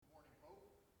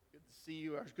see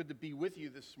you. It's good to be with you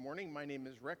this morning. My name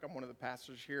is Rick. I'm one of the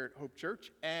pastors here at Hope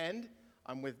Church, and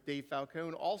I'm with Dave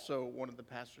Falcone, also one of the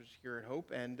pastors here at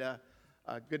Hope. And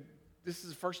good. This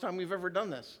is the first time we've ever done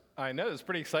this. I know, it's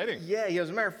pretty exciting. Yeah, as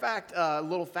a matter of fact, a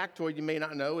little factoid you may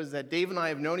not know is that Dave and I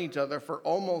have known each other for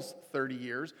almost 30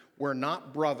 years. We're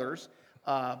not brothers,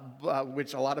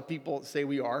 which a lot of people say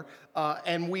we are,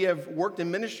 and we have worked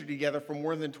in ministry together for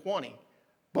more than 20,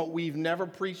 but we've never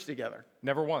preached together.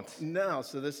 Never once. No,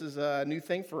 so this is a new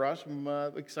thing for us. I'm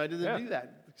excited to do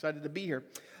that, excited to be here.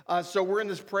 So we're in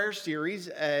this prayer series,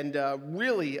 and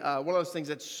really one of those things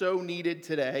that's so needed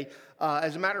today.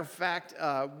 As a matter of fact,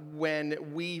 when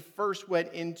we first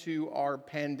went into our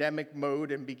pandemic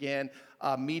mode and began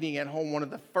meeting at home, one of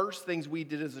the first things we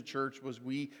did as a church was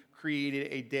we created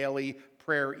a daily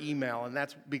prayer email, and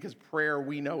that's because prayer,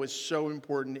 we know, is so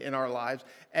important in our lives.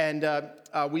 And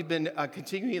we've been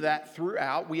continuing that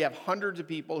throughout. We have hundreds of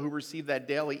people who receive that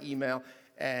daily email,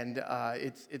 and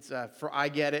I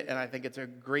get it, and I think it's a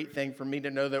great thing for me to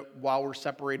know that while we're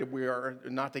separated, we are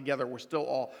not together. We're still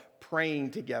all praying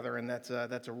together, and that's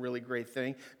a really great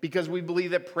thing because we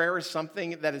believe that prayer is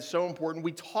something that is so important.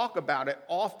 We talk about it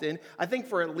often, I think,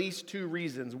 for at least two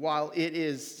reasons. While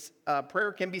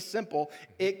prayer can be simple,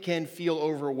 it can feel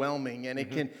overwhelming, and it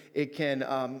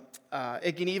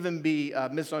can even be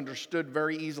misunderstood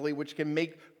very easily, which can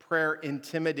make prayer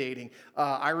intimidating.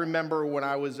 I remember when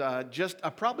I was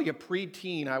probably a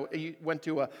preteen, I went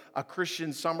to a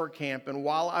Christian summer camp, and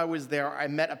while I was there, I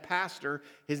met a pastor.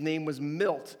 His name was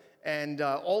Milt, and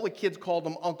all the kids called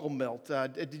him Uncle Milt.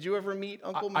 Did you ever meet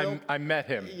Uncle Milt? I met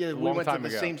him a long time ago. We went to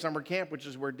the same summer camp, which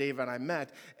is where Dave and I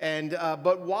met. And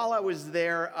but while I was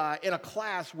there in a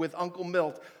class with Uncle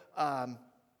Milt,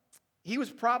 he was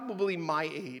probably my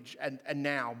age and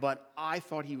now, but I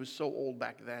thought he was so old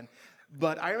back then.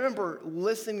 But I remember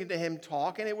listening to him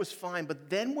talk, and it was fine. But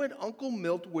then when Uncle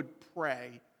Milt would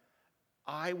pray,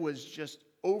 I was just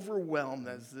overwhelmed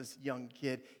as this young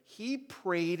kid. He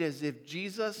prayed as if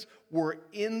Jesus were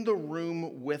in the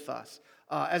room with us.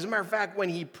 As a matter of fact, when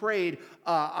he prayed,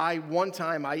 I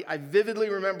vividly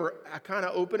remember I kind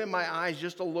of opening my eyes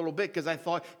just a little bit because I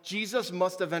thought Jesus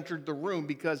must have entered the room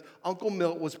because Uncle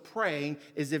Milt was praying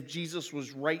as if Jesus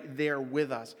was right there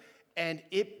with us. And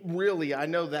it really, I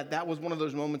know that was one of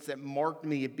those moments that marked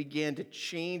me. It began to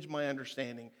change my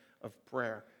understanding of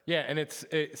prayer. Yeah, and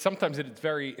sometimes it's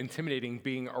very intimidating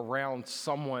being around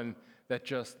someone that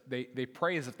just, they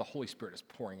pray as if the Holy Spirit is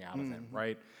pouring out of them,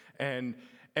 right? And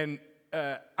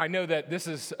I know that this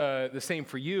is the same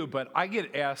for you, but I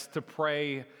get asked to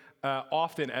pray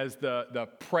often as the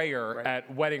prayer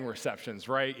at wedding receptions,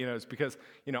 right? It's because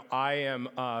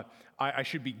I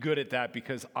should be good at that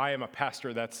because I am a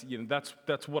pastor. That's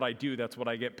what I do. That's what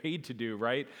I get paid to do,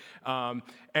 right?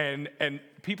 And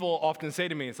people often say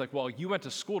to me, it's like, well, you went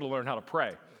to school to learn how to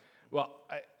pray. Well,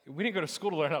 we didn't go to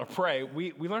school to learn how to pray.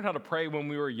 We learned how to pray when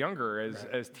we were younger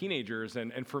as teenagers.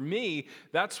 And for me,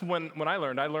 that's when I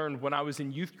learned. I learned when I was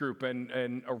in youth group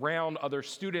and around other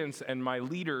students and my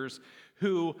leaders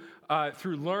who,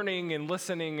 through learning and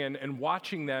listening and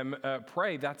watching them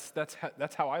pray, that's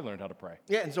how I learned how to pray.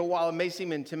 Yeah, and so while it may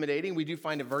seem intimidating, we do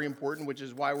find it very important, which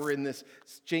is why we're in this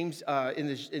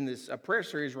in this prayer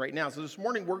series right now. So this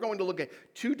morning we're going to look at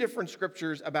two different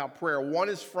scriptures about prayer. One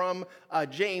is from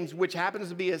James, which happens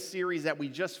to be a series that we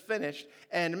just finished.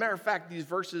 And as a matter of fact, these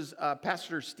verses,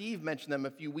 Pastor Steve mentioned them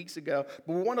a few weeks ago,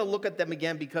 but we want to look at them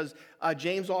again because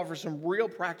James offers some real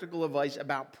practical advice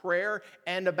about prayer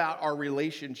and about our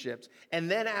relationships.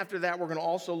 And then after that, we're going to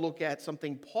also look at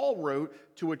something Paul wrote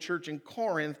to a church in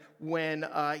Corinth when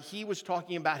he was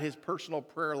talking about his personal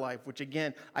prayer life, which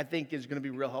again, I think is going to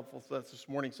be real helpful for us this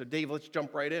morning. So Dave, let's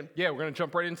jump right in. Yeah, we're going to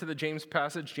jump right into the James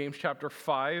passage, James chapter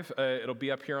 5. It'll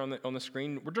be up here on the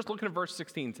screen. We're just looking at verse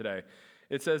 16 today.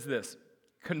 It says this: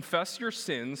 confess your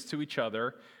sins to each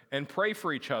other and pray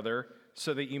for each other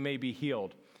so that you may be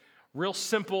healed. Real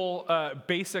simple,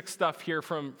 basic stuff here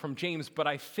from James, but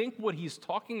I think what he's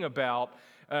talking about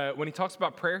when he talks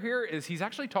about prayer here is he's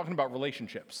actually talking about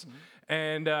relationships.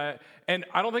 Mm-hmm. And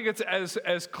I don't think it's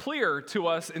as clear to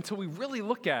us until we really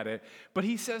look at it, but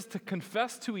he says to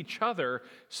confess to each other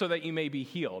so that you may be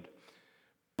healed.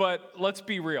 But let's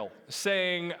be real.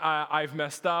 Saying I've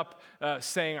messed up,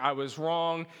 saying I was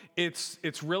wrong,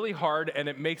 it's really hard and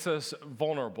it makes us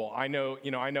vulnerable. I know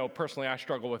personally I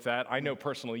struggle with that. I know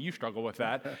personally you struggle with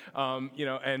that.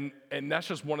 And that's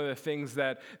just one of the things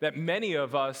that many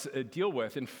of us deal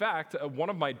with. In fact, one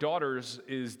of my daughters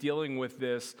is dealing with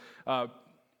this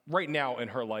right now in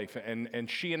her life, and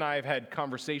she and I have had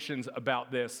conversations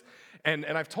about this, and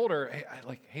I've told her,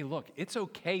 hey, look, it's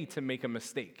okay to make a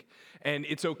mistake, and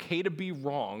it's okay to be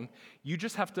wrong. You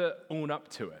just have to own up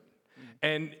to it.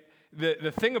 And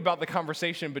the thing about the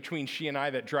conversation between she and I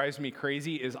that drives me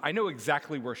crazy is I know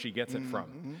exactly where she gets it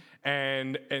from.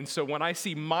 And so when I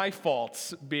see my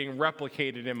faults being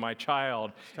replicated in my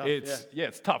child,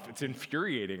 it's tough. It's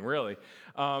infuriating, really.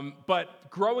 But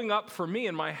growing up for me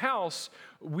in my house,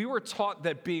 we were taught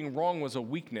that being wrong was a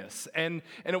weakness. And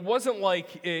it wasn't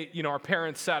like, our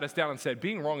parents sat us down and said,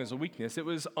 being wrong is a weakness. It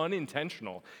was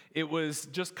unintentional. It was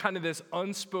just kind of this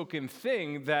unspoken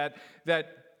thing that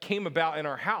came about in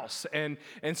our house. And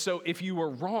so if you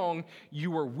were wrong, you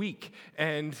were weak.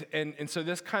 And so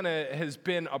this kind of has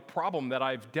been a problem that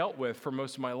I've dealt with for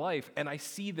most of my life. And I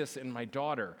see this in my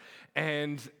daughter.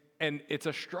 And it's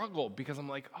a struggle because I'm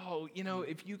like,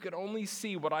 if you could only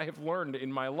see what I have learned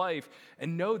in my life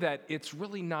and know that it's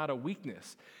really not a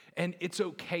weakness. And it's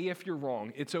okay if you're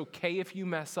wrong. It's okay if you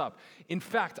mess up. In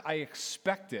fact, I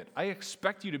expect it. I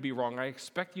expect you to be wrong. I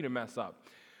expect you to mess up.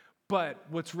 But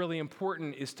what's really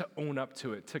important is to own up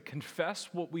to it, to confess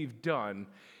what we've done,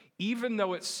 even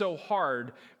though it's so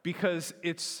hard, because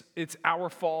it's our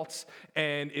faults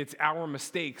and it's our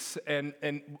mistakes, and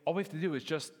all we have to do is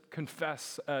just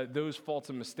confess those faults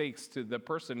and mistakes to the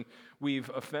person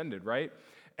we've offended, right?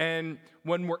 And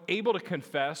when we're able to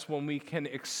confess, when we can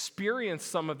experience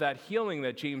some of that healing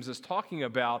that James is talking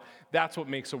about, that's what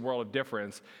makes a world of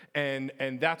difference. And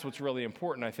that's what's really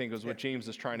important, I think, is what James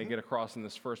is trying to get across in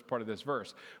this first part of this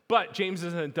verse. But James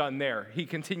isn't done there. He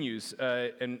continues,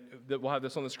 and we'll have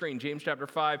this on the screen. James chapter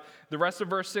 5, the rest of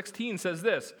verse 16 says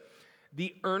this: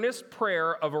 "The earnest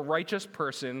prayer of a righteous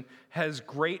person has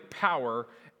great power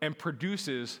and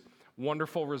produces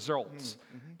wonderful results."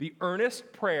 The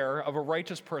earnest prayer of a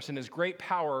righteous person has great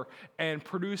power and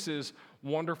produces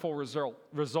wonderful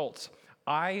results.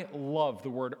 I love the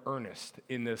word earnest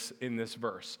in this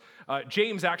verse.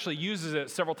 James actually uses it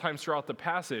several times throughout the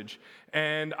passage,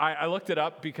 and I looked it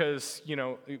up because,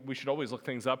 we should always look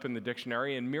things up in the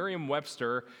dictionary, and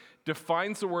Merriam-Webster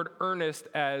defines the word earnest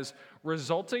as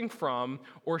resulting from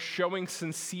or showing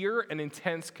sincere and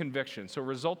intense conviction. So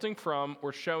resulting from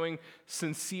or showing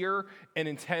sincere and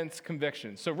intense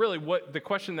conviction. So really what the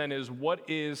question then is, what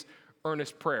is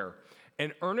earnest prayer?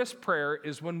 And earnest prayer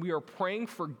is when we are praying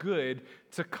for good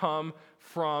to come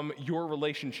from your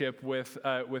relationship with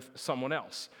someone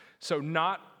else. So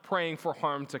not praying for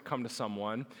harm to come to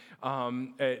someone,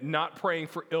 not praying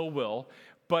for ill will,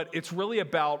 but it's really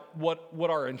about what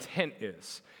our intent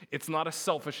is. It's not a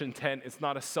selfish intent. It's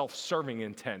not a self-serving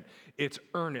intent. It's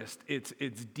earnest. It's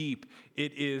deep.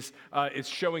 It's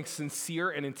showing sincere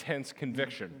and intense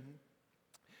conviction.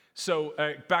 So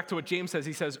back to what James says.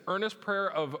 He says, earnest prayer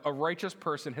of a righteous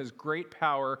person has great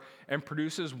power and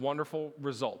produces wonderful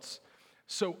results.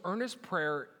 So earnest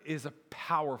prayer is a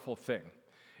powerful thing.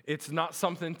 It's not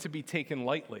something to be taken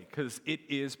lightly because it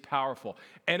is powerful.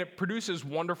 And it produces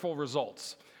wonderful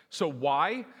results. So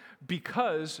why?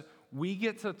 Because we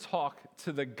get to talk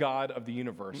to the God of the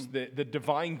universe, the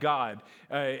divine God.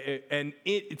 And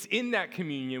it's in that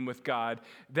communion with God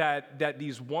that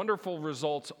these wonderful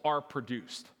results are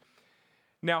produced.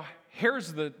 Now,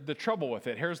 here's the trouble with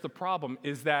it. Here's the problem,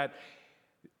 is that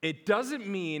it doesn't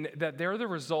mean that they're the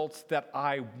results that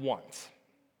I want.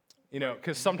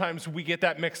 Because sometimes we get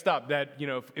that mixed up, that,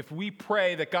 if we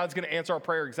pray that God's going to answer our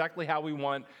prayer exactly how we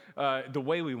want, the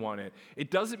way we want it, it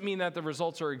doesn't mean that the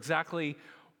results are exactly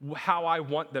how I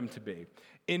want them to be.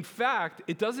 In fact,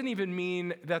 it doesn't even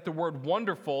mean that the word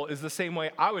wonderful is the same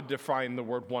way I would define the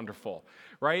word wonderful,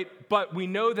 right? But we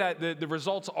know that the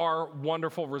results are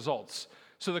wonderful results.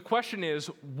 So the question is,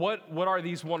 what are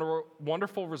these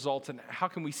wonderful results, and how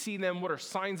can we see them? What are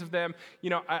signs of them?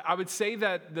 I would say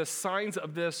that the signs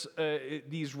of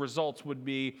these results would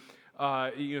be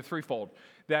threefold.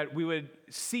 That we would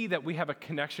see that we have a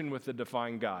connection with the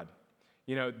divine God.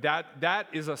 That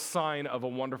is a sign of a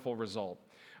wonderful result.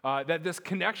 That this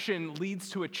connection leads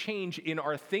to a change in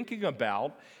our thinking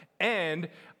about and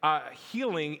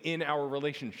healing in our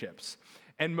relationships.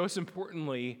 And most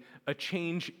importantly, a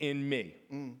change in me,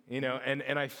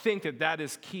 and I think that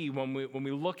is key when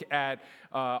we look at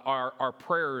our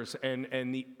prayers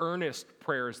and the earnest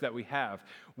prayers that we have.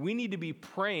 We need to be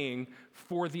praying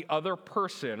for the other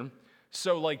person.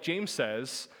 So like James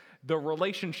says, the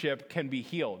relationship can be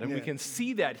healed. And we can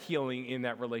see that healing in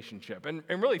that relationship. And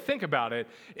really think about it.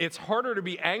 It's harder to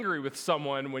be angry with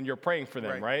someone when you're praying for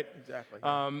them, right? Exactly.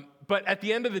 But at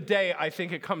the end of the day, I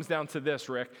think it comes down to this,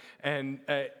 Rick, and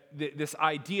this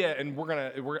idea, and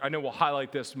I know we'll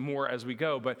highlight this more as we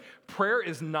go, but prayer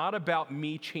is not about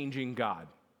me changing God,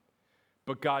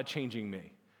 but God changing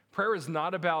me. Prayer is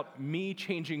not about me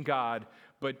changing God,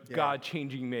 but God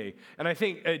changing me. And I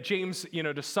think James,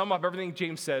 to sum up everything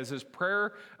James says is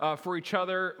prayer for each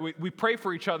other. We pray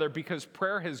for each other because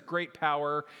prayer has great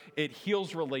power. It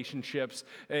heals relationships.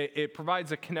 It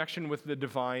provides a connection with the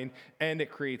divine, and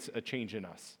it creates a change in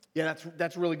us. Yeah,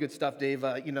 that's really good stuff, Dave.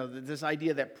 This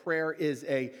idea that prayer is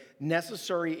a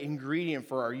necessary ingredient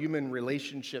for our human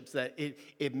relationships, that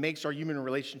it makes our human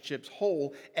relationships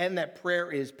whole, and that prayer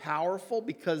is powerful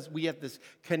because we have this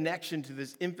connection to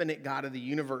this infinite God of the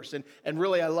universe. And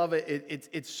really, I love it.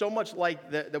 It's so much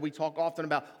like that we talk often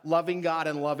about loving God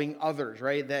and loving others,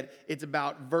 right? That it's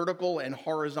about vertical and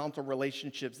horizontal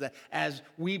relationships, that as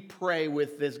we pray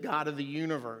with this God of the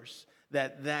universe,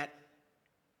 that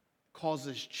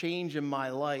causes change in my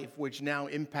life, which now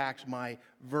impacts my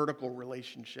vertical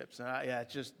relationships. And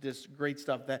it's just this great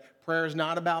stuff, that prayer is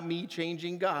not about me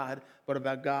changing God, but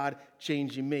about God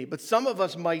changing me. But some of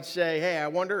us might say, hey, I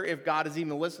wonder if God is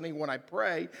even listening when I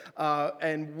pray,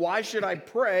 and why should I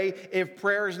pray if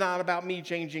prayer is not about me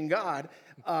changing God?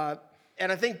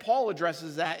 And I think Paul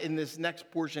addresses that in this next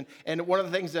portion. And one of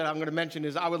the things that I'm going to mention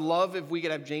is I would love if we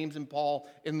could have James and Paul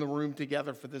in the room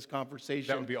together for this conversation.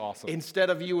 That would be awesome.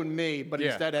 Instead of you and me, but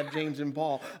instead have James and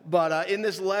Paul. But in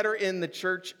this letter in the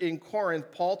church in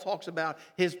Corinth, Paul talks about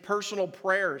his personal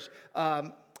prayers.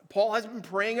 Paul has been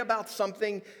praying about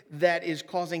something that is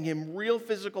causing him real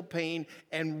physical pain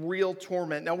and real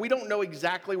torment. Now, we don't know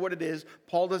exactly what it is.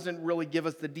 Paul doesn't really give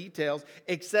us the details,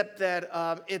 except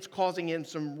that it's causing him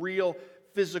some real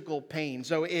physical pain.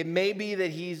 So it may be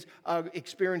that he's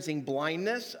experiencing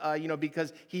blindness,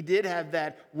 because he did have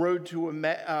that road to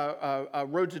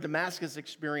Damascus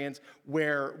experience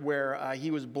where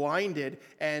he was blinded.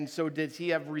 And so did he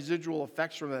have residual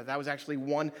effects from that? That was actually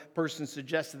one person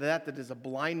suggested that is a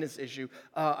blindness issue.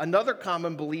 Another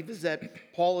common belief is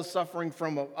that Paul is suffering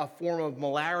from a form of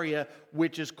malaria,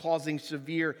 which is causing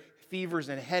severe fevers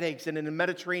and headaches. And in the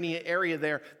Mediterranean area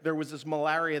there was this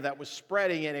malaria that was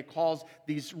spreading, and it caused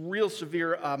these real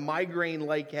severe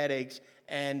migraine-like headaches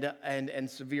and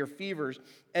severe fevers.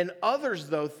 And others,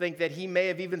 though, think that he may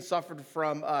have even suffered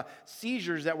from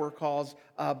seizures that were caused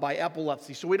by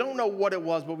epilepsy. So we don't know what it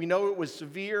was, but we know it was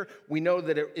severe. We know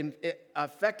that it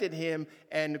affected him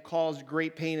and caused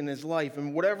great pain in his life.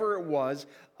 And whatever it was,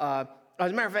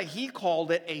 as a matter of fact, he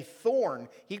called it a thorn.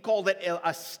 He called it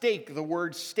a stake, the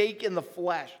word stake in the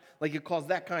flesh, like it caused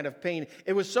that kind of pain.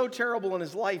 It was so terrible in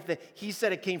his life that he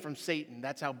said it came from Satan.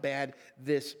 That's how bad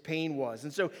this pain was.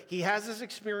 And so he has this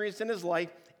experience in his life,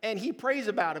 and he prays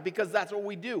about it because that's what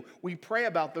we do. We pray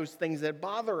about those things that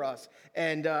bother us,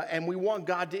 and we want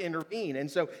God to intervene.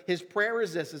 And so his prayer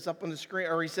is this. It's up on the screen.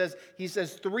 Or he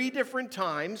says 3 different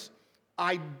times,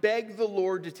 I beg the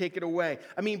Lord to take it away.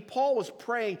 I mean, Paul was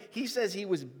praying. He says he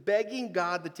was begging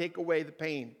God to take away the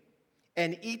pain.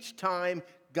 And each time,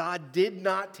 God did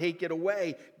not take it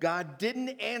away. God didn't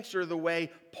answer the way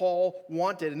Paul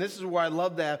wanted. And this is where I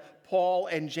love that Paul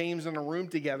and James in a room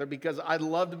together, because I'd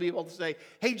love to be able to say,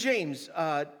 hey, James,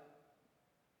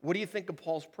 what do you think of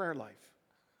Paul's prayer life?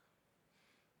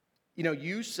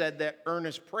 You said that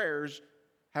earnest prayers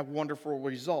have wonderful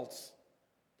results.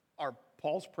 Are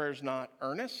Paul's prayers not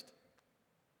earnest?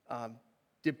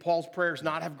 Did Paul's prayers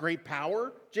not have great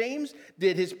power, James?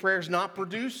 Did his prayers not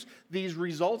produce these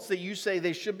results that you say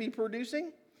they should be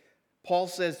producing? Paul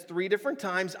says 3 different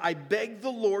times, I beg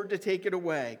the Lord to take it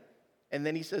away. And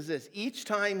then he says this, each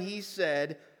time he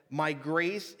said, my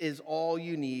grace is all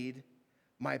you need.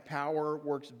 My power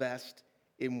works best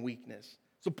in weakness.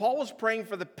 So Paul was praying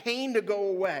for the pain to go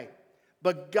away.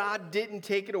 But God didn't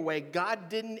take it away. God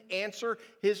didn't answer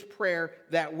his prayer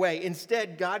that way.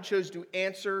 Instead, God chose to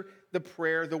answer the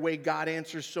prayer the way God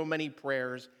answers so many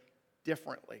prayers,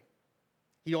 differently.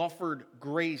 He offered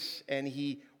grace, and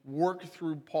he worked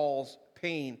through Paul's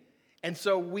pain. And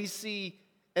so we see,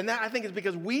 and that I think is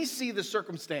because we see the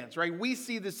circumstance, right? We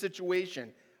see the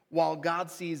situation while God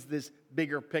sees this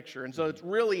bigger picture. And so it's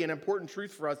really an important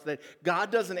truth for us that God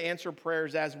doesn't answer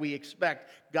prayers as we expect.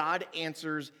 God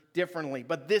answers differently.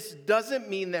 But this doesn't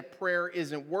mean that prayer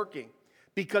isn't working.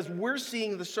 Because we're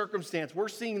seeing the circumstance, we're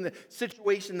seeing the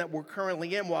situation that we're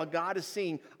currently in, while God is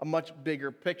seeing a much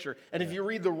bigger picture. And if you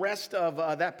read the rest of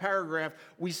that paragraph,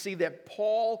 we see that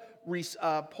Paul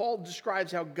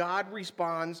describes how God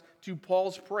responds to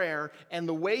Paul's prayer, and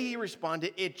the way he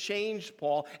responded, it changed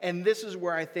Paul. And this is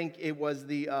where I think it was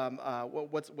the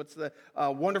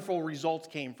wonderful results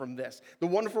came from this. The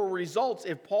wonderful results,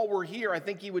 if Paul were here, I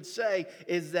think he would say,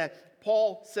 is that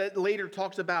Paul later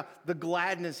talks about the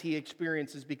gladness he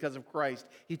experiences because of Christ.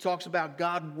 He talks about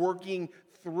God working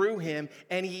through him,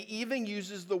 and he even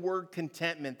uses the word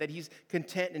contentment, that he's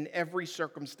content in every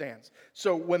circumstance.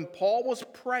 So when Paul was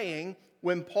praying,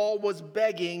 when Paul was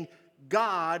begging,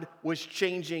 God was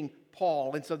changing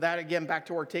Paul. And so that, again, back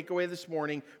to our takeaway this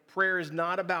morning, prayer is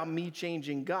not about me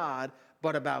changing God,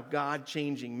 but about God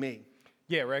changing me.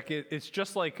 Yeah, Rick, it's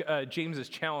just like James's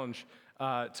challenge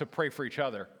to pray for each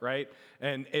other, right?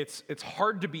 And it's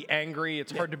hard to be angry,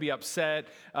 it's hard to be upset,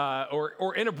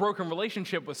 or in a broken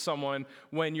relationship with someone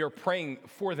when you're praying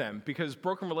for them, because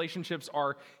broken relationships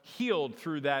are healed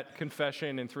through that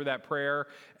confession and through that prayer.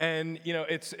 And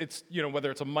it's whether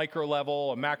it's a micro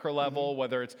level, a macro level,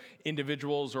 whether it's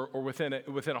individuals or within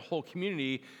a whole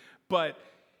community, but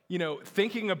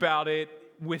thinking about it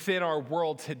within our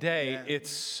world today,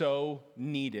 it's so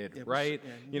needed, right?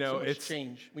 So much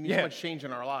change. We need so much change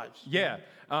in our lives. Yeah,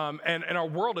 and our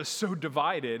world is so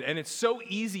divided, and it's so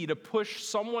easy to push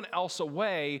someone else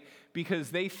away because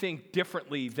they think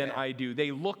differently than I do.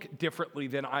 They look differently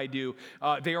than I do.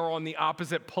 They are on the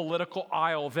opposite political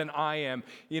aisle than I am.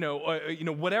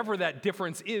 Whatever that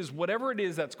difference is, whatever it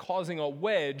is that's causing a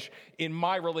wedge in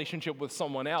my relationship with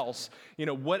someone else,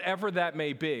 whatever that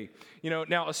may be.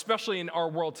 Now, especially in our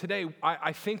world today,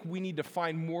 I think we need to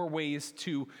find more ways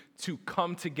to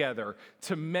come together,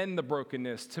 to mend the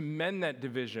brokenness, to mend that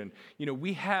division.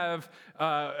 We have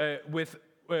with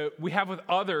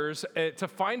others to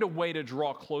find a way to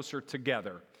draw closer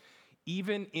together,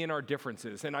 even in our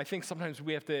differences. And I think sometimes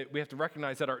we have to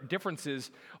recognize that our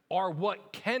differences are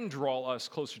what can draw us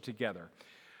closer together.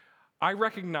 I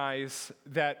recognize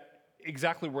that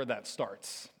exactly where that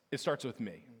starts. It starts with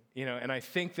me. And I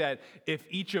think that if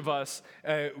each of us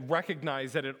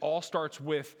recognize that it all starts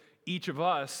with each of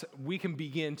us, we can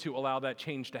begin to allow that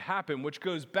change to happen, which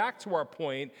goes back to our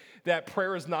point that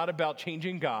prayer is not about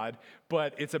changing God,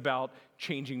 but it's about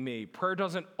changing me. Prayer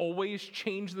doesn't always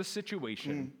change the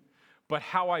situation, but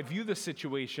how I view the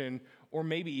situation, or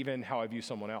maybe even how I view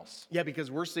someone else. Yeah, because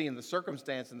we're seeing the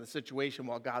circumstance and the situation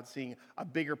while God's seeing a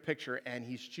bigger picture, and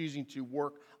he's choosing to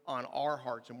work on our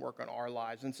hearts and work on our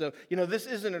lives. And so, this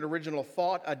isn't an original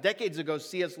thought. Decades ago,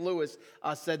 C.S. Lewis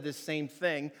said this same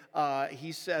thing.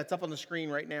 He said, it's up on the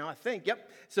screen right now, I think. Yep.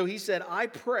 So he said, I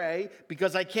pray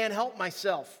because I can't help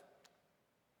myself.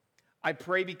 I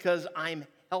pray because I'm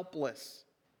helpless.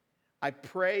 I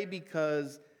pray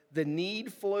because the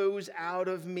need flows out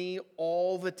of me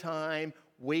all the time,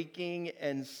 waking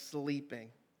and sleeping.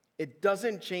 It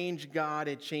doesn't change God,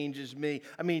 it changes me.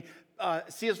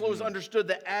 C.S. Lewis understood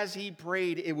that as he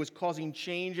prayed, it was causing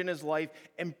change in his life,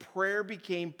 and prayer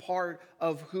became part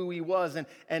of who he was.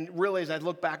 And really, as I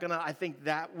look back on it, I think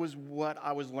that was what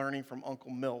I was learning from Uncle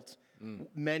Milt.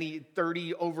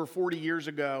 Over 40 years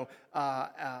ago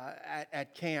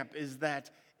at camp, is that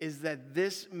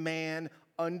this man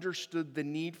understood the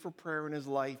need for prayer in his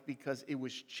life because it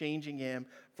was changing him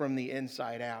from the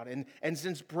inside out. And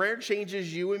since prayer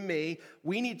changes you and me,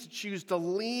 we need to choose to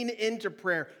lean into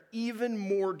prayer even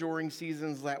more during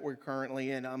seasons that we're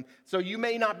currently in. So you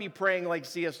may not be praying like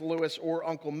C.S. Lewis or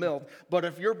Uncle Milt, but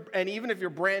even if you're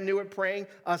brand new at praying,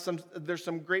 there's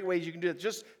some great ways you can do it.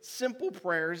 Just simple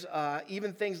prayers,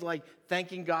 even things like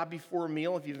thanking God before a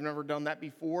meal, if you've never done that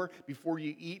before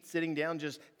you eat, sitting down,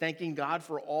 just thanking God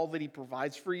for all that he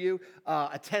provides for you.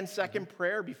 A 10-second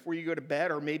prayer before you go to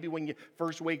bed, or maybe when you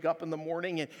first wake up in the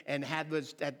morning and have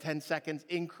that 10 seconds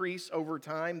increase over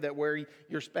time, that where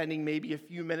you're spending maybe a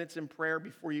few minutes in prayer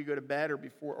before you go to bed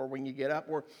or when you get up.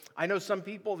 Or I know some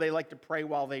people, they like to pray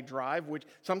while they drive, which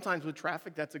sometimes with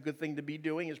traffic, that's a good thing to be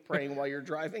doing, is praying while you're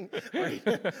driving. Right?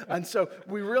 And so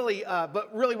we really,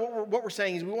 what we're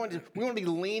saying is we want to be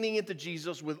leaning into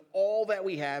Jesus with all that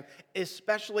we have,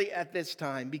 especially at this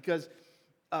time, because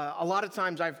a lot of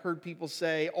times I've heard people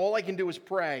say, all I can do is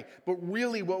pray, but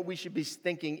really what we should be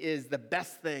thinking is the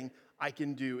best thing I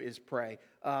can do is pray,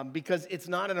 because it's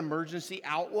not an emergency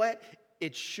outlet.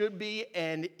 It should be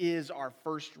and is our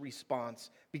first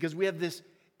response, because we have this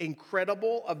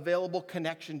incredible available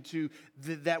connection to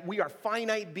that we are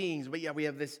finite beings, but we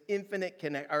have this infinite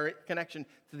connection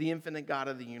to the infinite God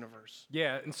of the universe.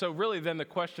 Yeah, and so really then the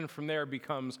question from there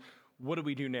becomes, what do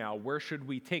we do now? Where should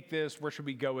we take this? Where should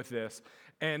we go with this?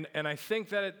 And I think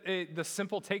that the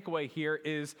simple takeaway here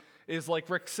is like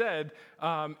Rick said,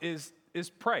 is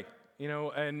pray.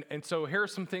 And so here are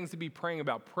some things to be praying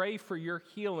about. Pray for your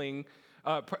healing.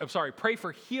 Pray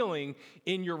for healing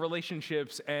in your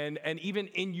relationships and even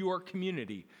in your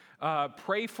community.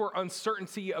 Pray for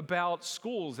uncertainty about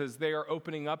schools as they are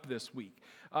opening up this week.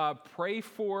 Pray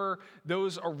for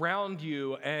those around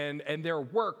you and their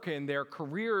work and their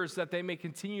careers, that they may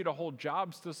continue to hold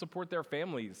jobs to support their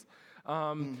families.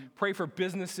 Pray for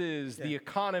businesses, the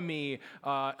economy,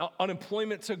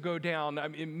 unemployment to go down. I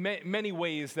mean, many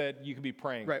ways that you could be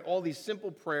praying. Right, all these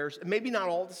simple prayers, maybe not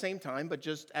all at the same time, but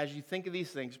just as you think of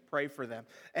these things, pray for them.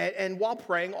 And while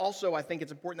praying, also, I think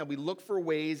it's important that we look for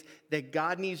ways that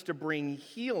God needs to bring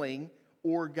healing,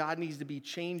 or God needs to be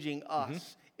changing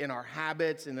us in our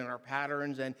habits and in our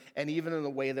patterns and even in the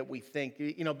way that we think.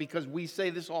 Because we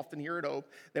say this often here at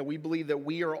Hope, that we believe that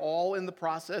we are all in the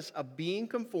process of being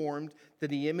conformed to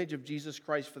the image of Jesus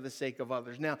Christ for the sake of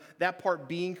others. Now, that part,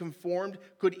 being conformed,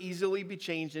 could easily be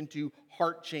changed into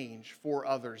heart change for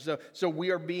others. So we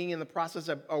are in the process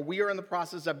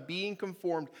of being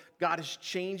conformed. God is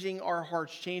changing our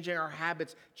hearts, changing our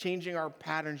habits, changing our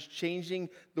patterns, changing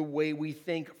the way we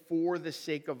think for the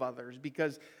sake of others.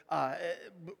 Because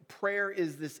prayer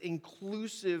is this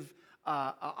inclusive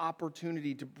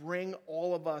opportunity to bring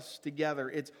all of us together.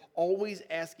 It's always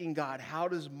asking God, how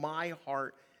does my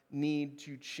heart need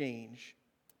to change?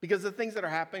 Because the things that are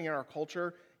happening in our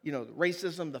culture, the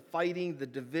racism, the fighting, the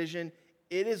division,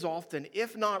 it is often,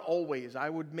 if not always, I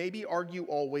would maybe argue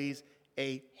always,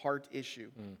 a heart issue.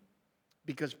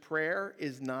 Because prayer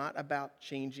is not about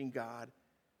changing God,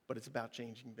 but it's about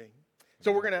changing me.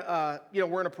 So we're in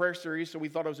a prayer series, so we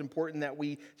thought it was important that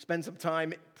we spend some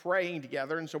time praying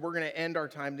together. And so we're going to end our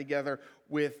time together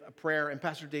with a prayer. And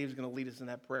Pastor Dave's going to lead us in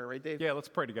that prayer, right, Dave? Yeah, let's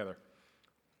pray together.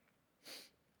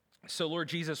 So, Lord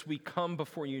Jesus, we come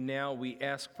before you now. We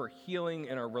ask for healing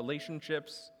in our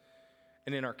relationships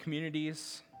and in our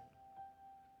communities.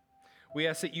 We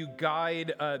ask that you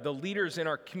guide the leaders in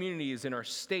our communities, in our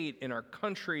state, in our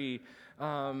country,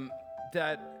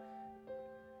 that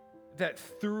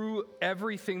through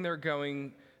everything they're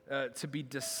going to be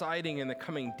deciding in the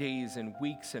coming days and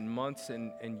weeks and months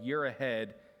and year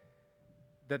ahead,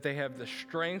 that they have the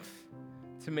strength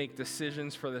to make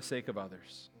decisions for the sake of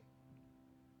others.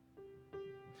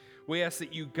 We ask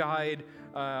that you guide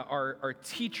our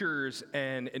teachers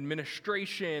and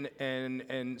administration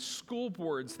and school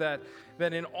boards, that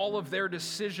in all of their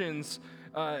decisions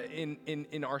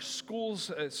in our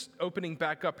schools opening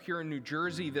back up here in New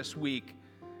Jersey this week,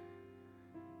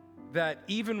 that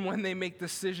even when they make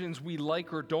decisions we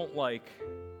like or don't like,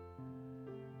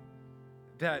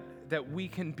 that we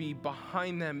can be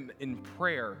behind them in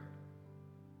prayer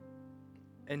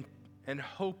and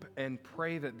hope and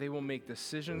pray that they will make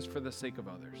decisions for the sake of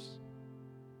others.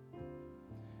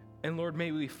 And Lord,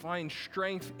 may we find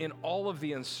strength in all of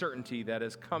the uncertainty that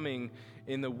is coming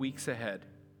in the weeks ahead.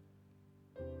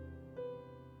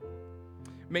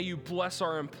 May you bless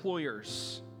our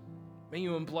employers. May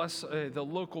you bless the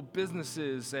local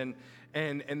businesses and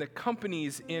the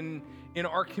companies in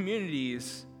our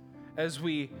communities as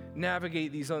we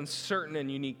navigate these uncertain and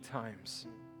unique times.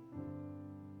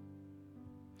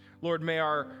 Lord, may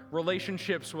our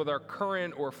relationships with our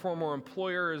current or former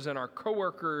employers and our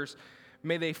coworkers,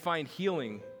 may they find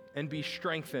healing and be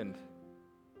strengthened.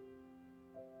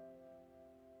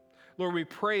 Lord, we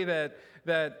pray that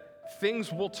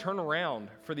things will turn around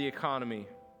for the economy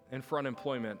and for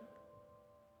unemployment.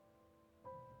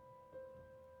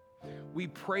 We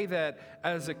pray that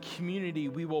as a community,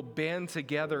 we will band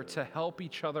together to help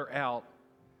each other out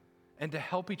and to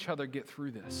help each other get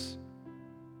through this.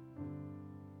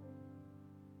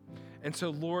 And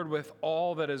so, Lord, with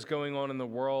all that is going on in the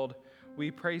world, we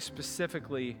pray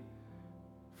specifically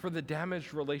for the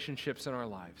damaged relationships in our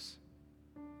lives.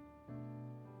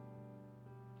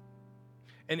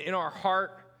 And in our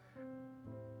heart,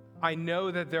 I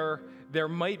know that there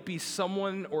might be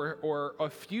someone or a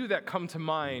few that come to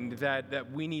mind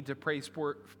that we need to pray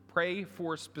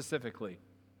for specifically.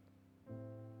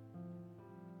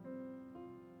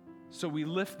 So we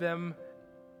lift them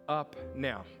up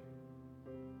now.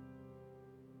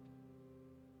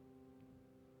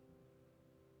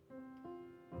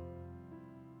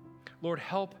 Lord,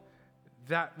 help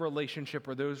that relationship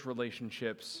or those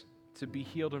relationships to be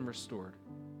healed and restored.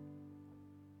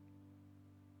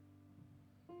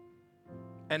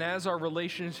 And as our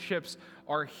relationships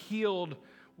are healed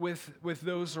with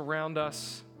those around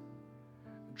us,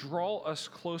 draw us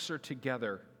closer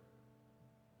together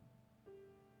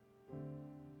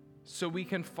so we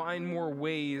can find more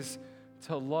ways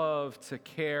to love, to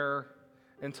care,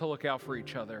 and to look out for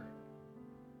each other.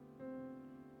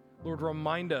 Lord,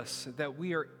 remind us that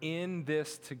we are in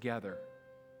this together.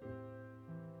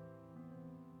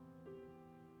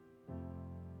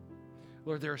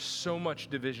 Lord, there's so much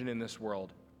division in this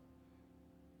world.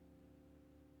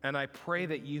 And I pray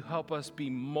that you help us be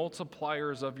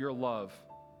multipliers of your love.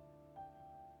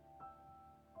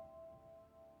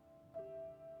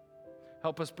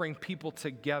 Help us bring people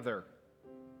together,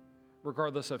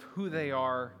 regardless of who they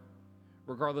are,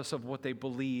 regardless of what they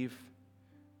believe,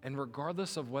 and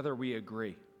regardless of whether we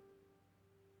agree.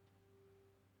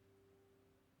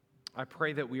 I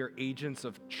pray that we are agents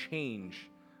of change,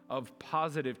 of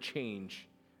positive change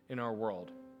in our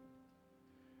world,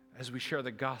 as we share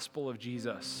the gospel of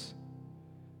Jesus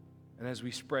and as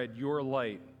we spread your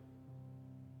light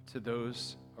to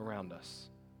those around us.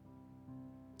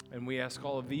 And we ask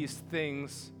all of these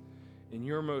things in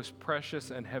your most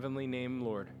precious and heavenly name,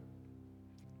 Lord.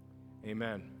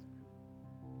 Amen.